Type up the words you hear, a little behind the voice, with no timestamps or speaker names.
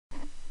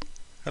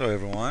Hello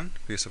everyone,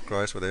 peace of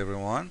Christ with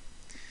everyone.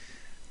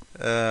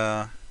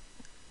 Uh,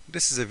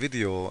 this is a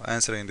video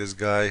answering this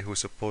guy who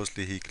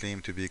supposedly he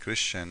claimed to be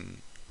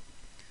Christian,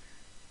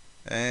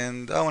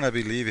 and I want to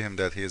believe him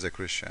that he is a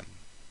Christian.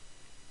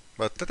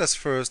 But let us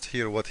first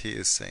hear what he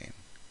is saying.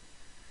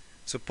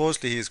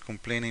 Supposedly he is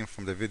complaining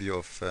from the video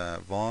of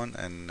Vaughn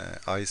and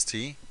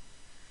Ice-T.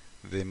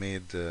 They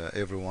made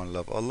everyone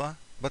love Allah,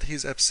 but he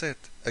is upset.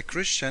 A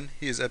Christian,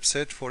 he is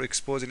upset for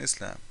exposing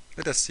Islam.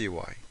 Let us see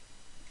why.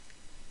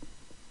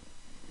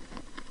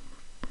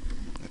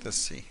 Let us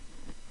see.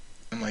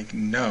 I'm like,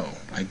 no,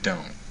 I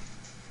don't.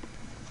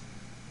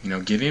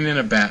 Getting in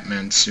a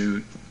Batman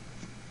suit,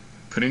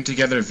 putting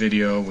together a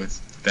video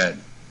with that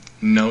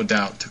no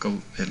doubt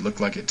it looked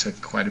like it took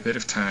quite a bit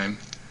of time,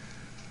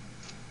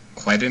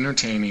 quite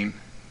entertaining,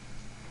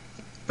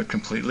 but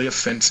completely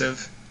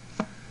offensive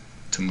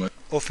to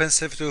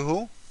Offensive to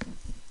who?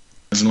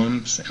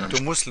 Muslims.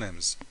 To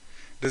Muslims.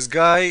 This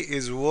guy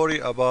is worried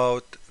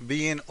about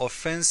being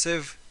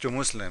offensive to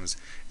Muslims.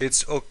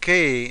 It's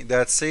okay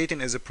that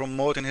Satan is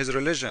promoting his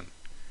religion.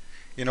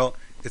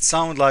 It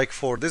sounds like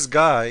for this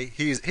guy,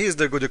 he is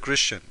the good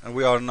Christian, and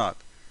we are not.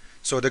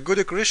 So the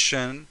good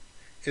Christian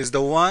is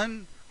the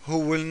one who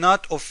will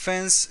not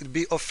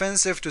be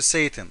offensive to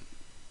Satan.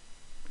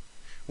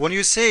 When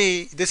you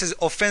say this is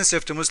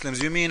offensive to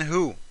Muslims, you mean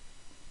who?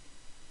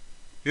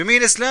 You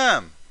mean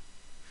Islam.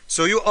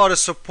 So you are a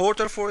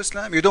supporter for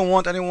Islam? You don't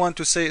want anyone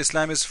to say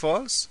Islam is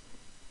false?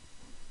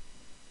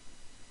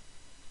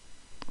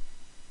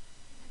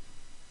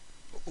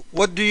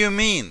 What do you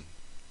mean?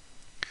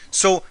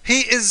 So he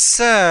is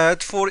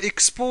sad for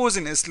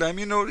exposing Islam.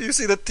 You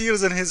see the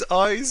tears in his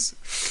eyes.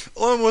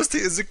 Almost he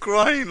is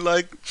crying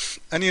like.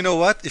 And you know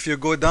what? If you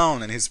go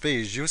down on his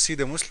page, you see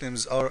the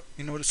Muslims are,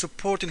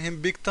 supporting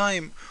him big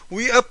time.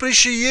 We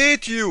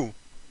appreciate you.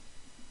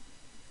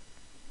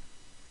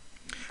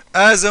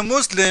 As a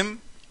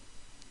Muslim,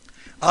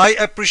 I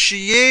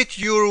appreciate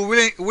your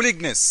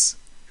willingness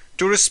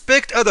to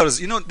respect others.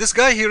 This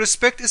guy, he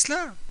respects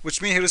Islam,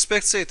 which means he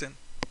respects Satan.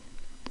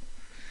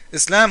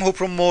 Islam who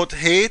promote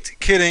hate,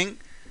 killing,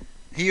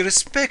 he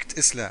respect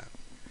Islam.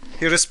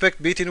 He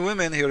respect beating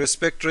women, he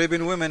respect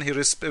raping women, he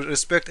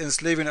respect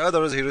enslaving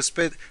others, he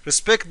respect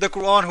the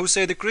Quran who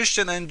say the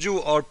Christian and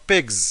Jew are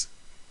pigs.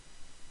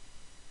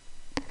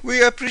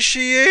 We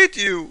appreciate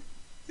you.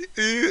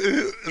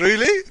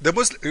 Really? The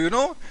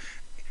Muslim,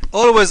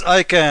 always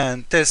I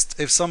can test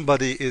if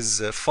somebody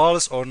is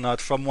false or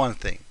not from one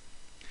thing.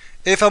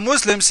 If a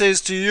Muslim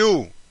says to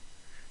you,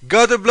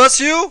 God bless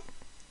you,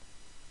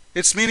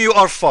 it's mean you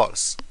are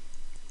false.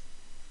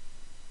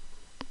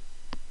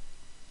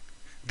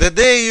 The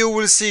day you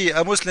will see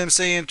a Muslim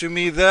saying to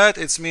me that,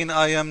 it's mean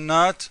I am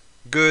not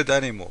good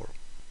anymore.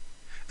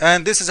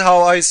 And this is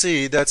how I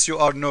see that you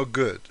are no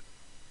good.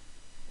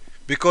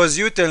 Because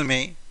you tell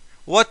me,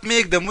 what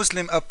make the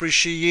Muslim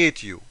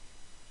appreciate you?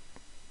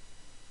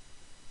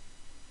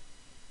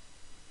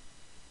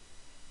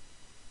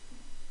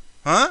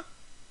 Huh?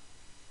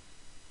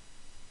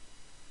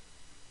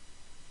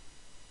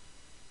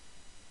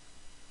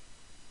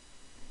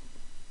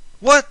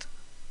 What?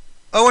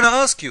 I want to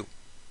ask you.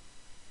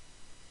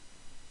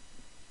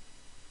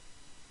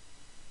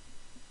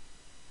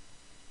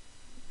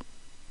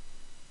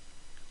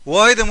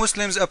 Why the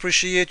Muslims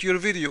appreciate your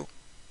video?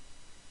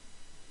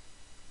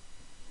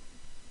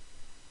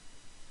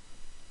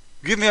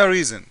 Give me a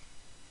reason.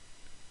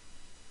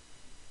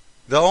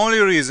 The only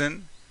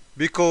reason,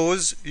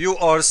 because you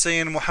are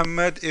saying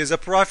Muhammad is a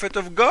prophet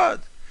of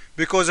God.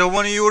 Because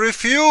when you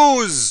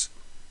refuse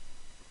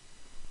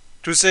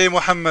to say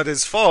Muhammad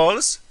is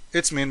false,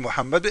 it's mean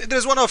Muhammad,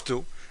 there's one of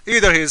two.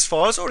 Either he is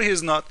false or he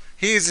is not.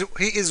 He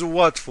is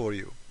what for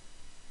you?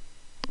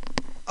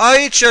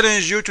 I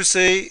challenge you to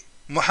say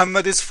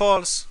Muhammad is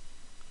false.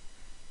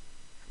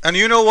 And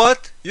you know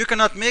what? You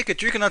cannot make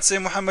it. You cannot say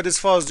Muhammad is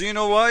false. Do you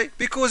know why?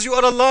 Because you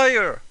are a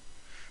liar.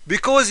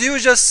 Because you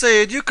just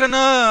said you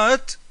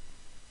cannot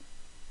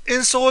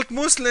insult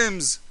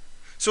Muslims.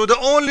 So the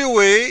only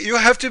way, you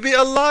have to be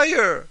a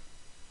liar.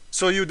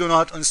 So you do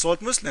not insult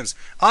Muslims.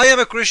 I am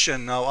a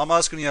Christian now. I'm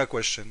asking you a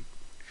question.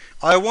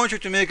 I want you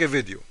to make a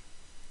video.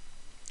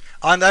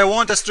 And I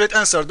want a straight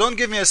answer. Don't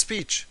give me a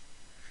speech.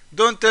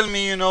 Don't tell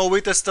me, we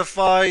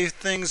testify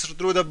things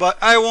through the Bible.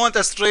 I want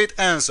a straight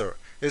answer.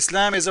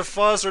 Islam is a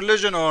false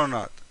religion or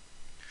not?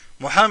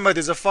 Muhammad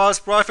is a false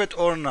prophet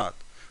or not?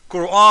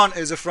 Quran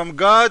is from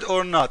God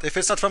or not? If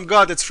it's not from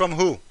God, it's from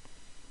who?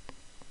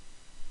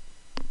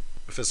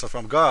 If it's not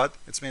from God,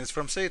 it means it's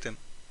from Satan.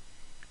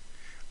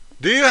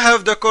 Do you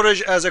have the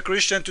courage as a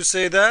Christian to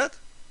say that?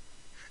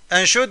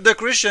 And should the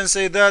Christian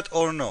say that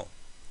or no?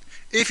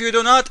 If you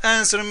do not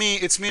answer me,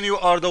 it means you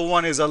are the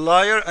one is a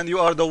liar and you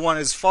are the one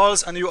is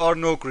false and you are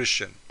no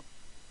Christian.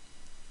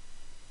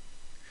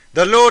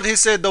 The Lord, he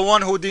said, the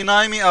one who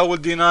deny me, I will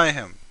deny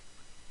him.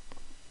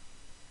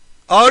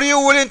 Are you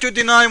willing to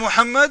deny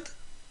Muhammad?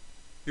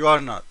 You are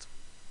not.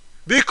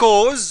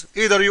 Because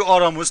either you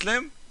are a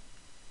Muslim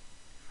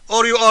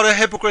or you are a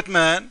hypocrite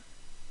man.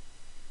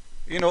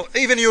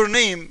 Even your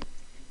name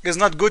is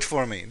not good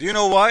for me. Do you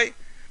know why?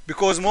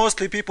 because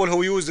mostly people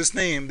who use this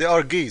name, they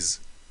are gays.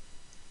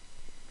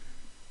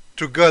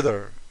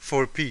 Together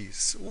for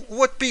peace.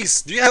 What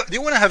peace? Do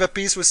you want to have a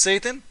peace with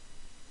Satan?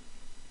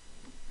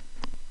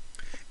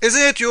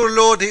 Isn't it your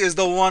Lord, He is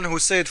the one who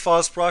said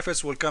false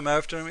prophets will come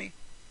after me?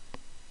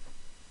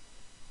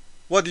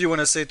 What do you want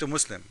to say to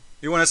Muslim?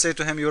 You want to say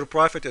to him your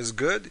prophet is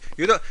good?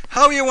 You don't.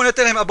 How you want to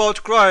tell him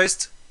about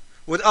Christ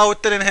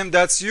without telling him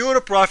that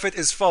your prophet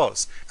is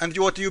false and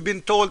what you've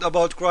been told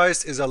about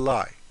Christ is a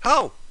lie?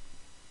 How?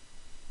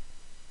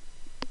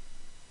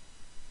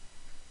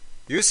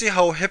 You see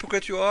how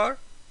hypocrite you are?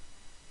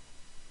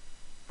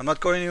 I'm not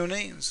calling you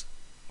names,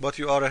 but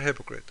you are a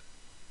hypocrite.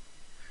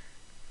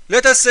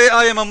 Let us say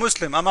I am a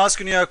Muslim. I'm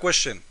asking you a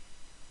question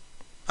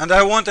and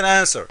I want an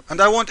answer,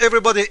 and I want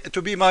everybody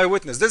to be my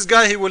witness. This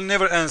guy, he will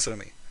never answer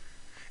me.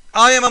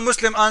 I am a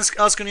Muslim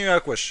asking you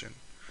a question.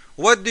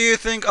 What do you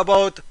think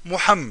about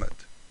Muhammad,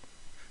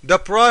 the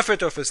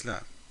Prophet of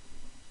Islam?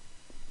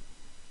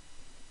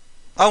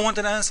 I want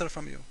an answer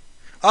from you.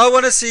 I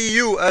want to see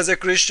you as a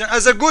Christian,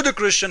 as a good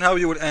Christian, how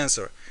you will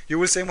answer. You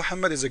will say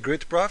Muhammad is a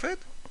great prophet?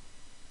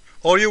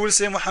 Or you will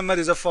say Muhammad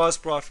is a false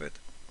prophet?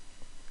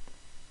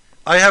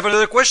 I have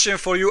another question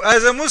for you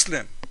as a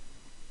Muslim.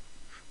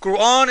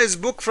 Quran is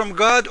book from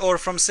God or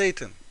from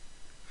Satan?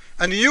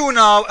 And you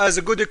now as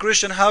a good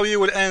Christian, how you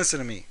will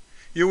answer me?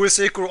 You will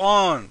say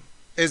Quran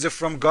is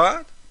from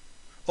God?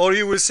 Or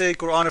you will say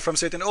Quran is from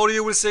Satan? Or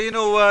you will say, you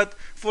know what,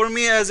 for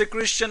me as a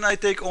Christian I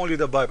take only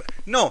the Bible.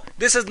 No,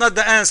 this is not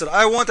the answer.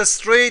 I want a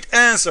straight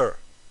answer.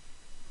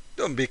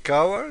 Don't be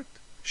coward.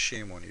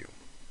 Shame on you.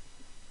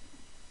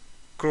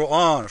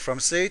 Quran from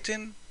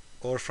Satan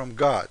or from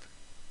God?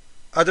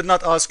 I did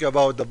not ask you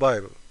about the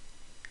Bible.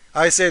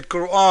 I said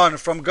Quran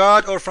from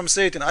God or from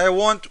Satan. I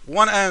want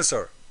one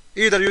answer.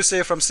 Either you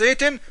say from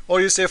Satan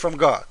or you say from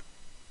God.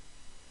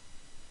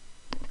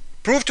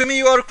 Prove to me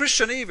you are a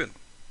Christian even.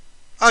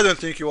 I don't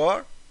think you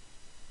are.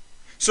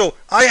 So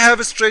I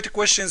have straight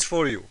questions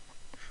for you.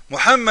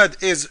 Muhammad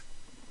is,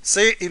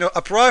 say,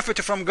 a prophet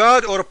from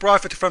God or a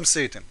prophet from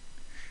Satan?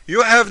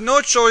 You have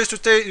no choice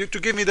to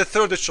give me the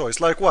third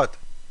choice. Like what?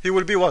 He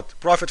will be what?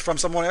 Prophet from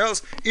someone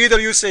else? Either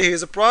you say he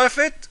is a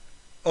prophet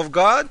of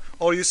God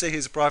or you say he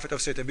is a prophet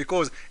of Satan,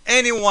 because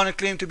anyone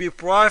claim to be a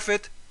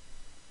prophet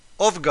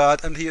of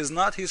God and he is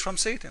not, he is from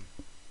Satan.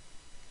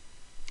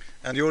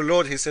 And your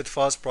Lord, he said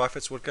false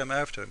prophets will come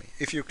after me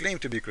if you claim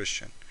to be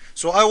Christian.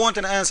 So I want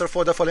an answer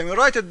for the following.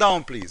 Write it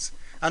down please,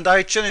 and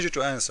I challenge you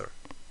to answer.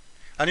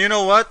 And you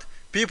know what?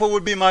 People will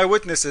be my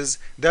witnesses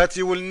that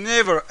you will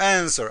never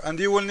answer, and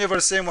you will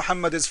never say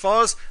Muhammad is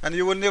false, and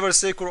you will never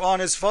say Quran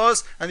is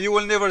false, and you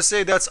will never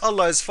say that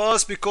Allah is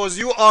false, because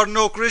you are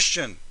no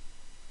Christian.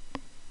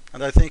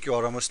 And I think you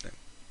are a Muslim.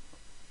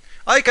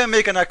 I can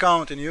make an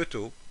account in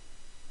YouTube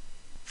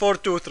for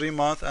 2-3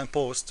 months and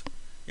post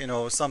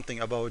something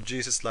about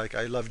Jesus, like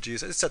I love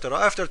Jesus, etc.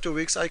 After 2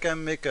 weeks I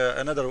can make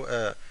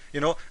another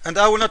and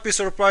I will not be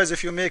surprised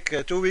if you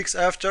make 2 weeks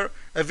after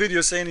a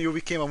video saying you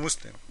became a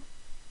Muslim.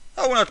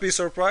 I will not be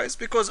surprised,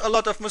 because a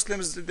lot of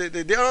Muslims,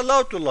 they are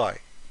allowed to lie.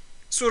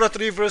 Surah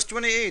 3 verse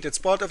 28, it's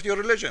part of your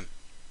religion.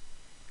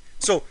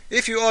 So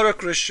if you are a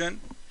Christian,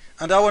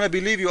 and I want to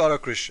believe you are a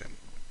Christian,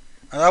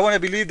 and I want to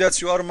believe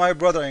that you are my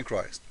brother in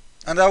Christ,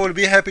 and I will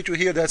be happy to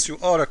hear that you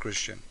are a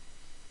Christian,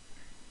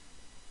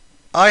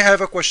 I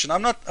have a question.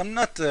 I'm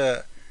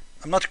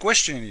not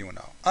questioning you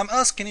now. I'm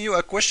asking you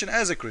a question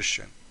as a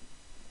Christian.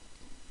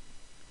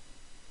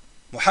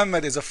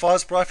 Muhammad is a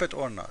false prophet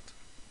or not?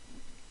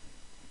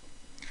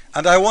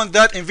 And I want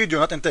that in video,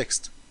 not in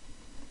text.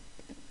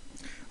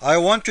 I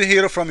want to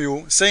hear from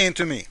you saying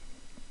to me,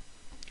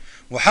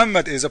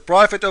 Muhammad is a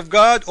prophet of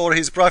God or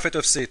he's prophet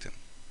of Satan?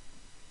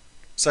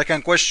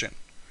 Second question,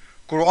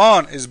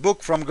 Quran is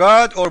book from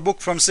God or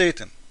book from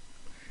Satan?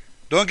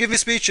 Don't give me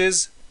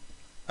speeches.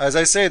 As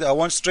I said, I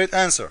want straight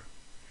answer.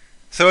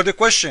 Third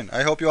question,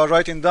 I hope you are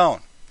writing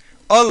down.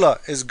 Allah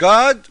is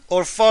God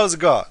or false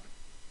God?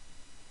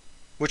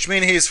 Which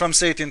means he is from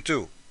Satan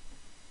too.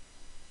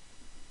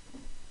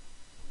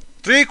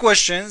 3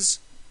 questions,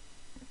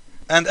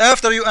 and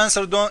after you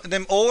answer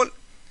them all,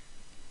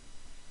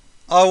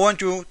 I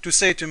want you to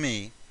say to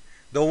me,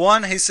 the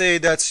one he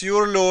said that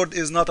your Lord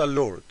is not a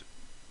Lord,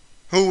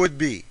 who would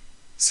be?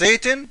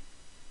 Satan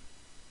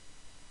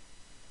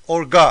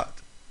or God?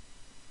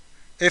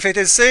 If it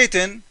is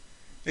Satan,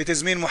 it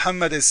is mean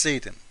Muhammad is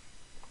Satan.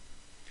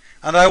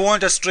 And I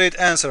want a straight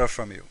answer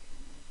from you,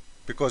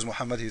 because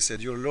Muhammad, he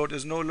said your Lord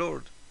is no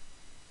Lord.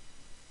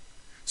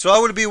 So I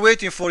will be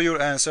waiting for your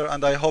answer,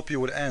 and I hope you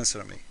will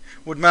answer me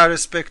with my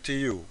respect to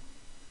you.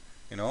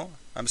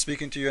 I'm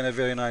speaking to you in a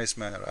very nice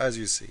manner, as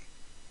you see.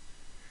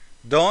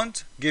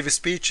 Don't give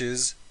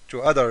speeches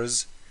to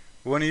others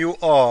when you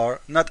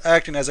are not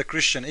acting as a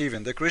Christian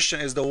even. The Christian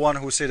is the one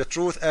who say the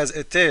truth as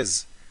it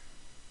is,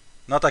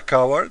 not a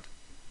coward.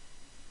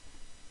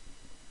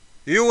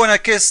 You want to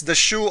kiss the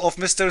shoe of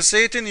Mr.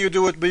 Satan, you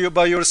do it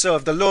by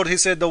yourself. The Lord, he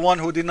said, the one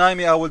who deny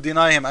me, I will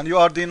deny him. And you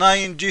are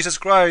denying Jesus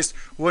Christ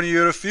when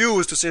you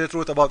refuse to say the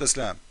truth about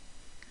Islam.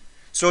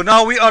 So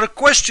now we are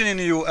questioning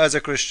you as a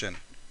Christian.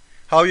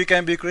 How you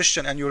can be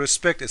Christian and you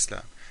respect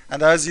Islam?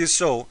 And as you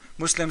saw,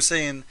 Muslims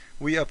saying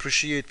we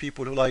appreciate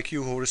people who like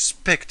you who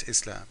respect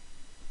Islam.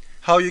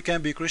 How you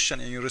can be Christian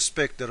and you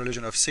respect the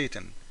religion of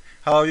Satan?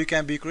 How you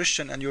can be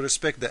Christian and you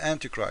respect the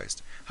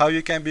Antichrist? How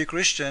you can be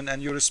Christian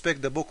and you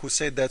respect the book who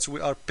said that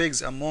we are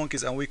pigs and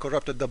monkeys and we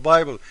corrupted the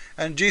Bible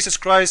and Jesus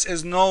Christ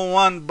is no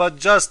one but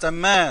just a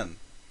man?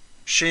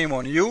 Shame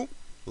on you,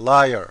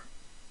 liar.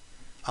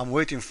 I'm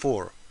waiting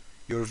for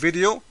your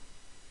video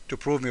to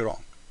prove me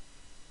wrong.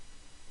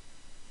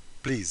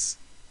 Please.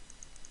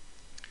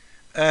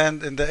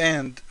 And in the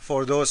end,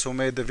 for those who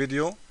made the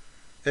video,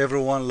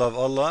 everyone love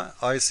Allah,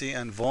 Icy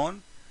and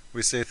Vaughn,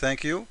 we say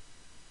thank you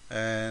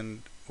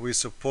and we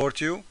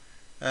support you,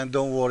 and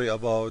don't worry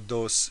about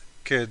those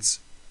kids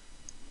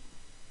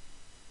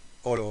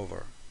all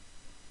over.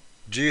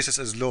 Jesus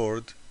is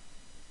Lord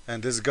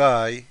and this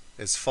guy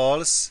is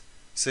false,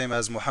 same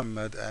as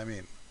Muhammad.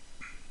 Ameen.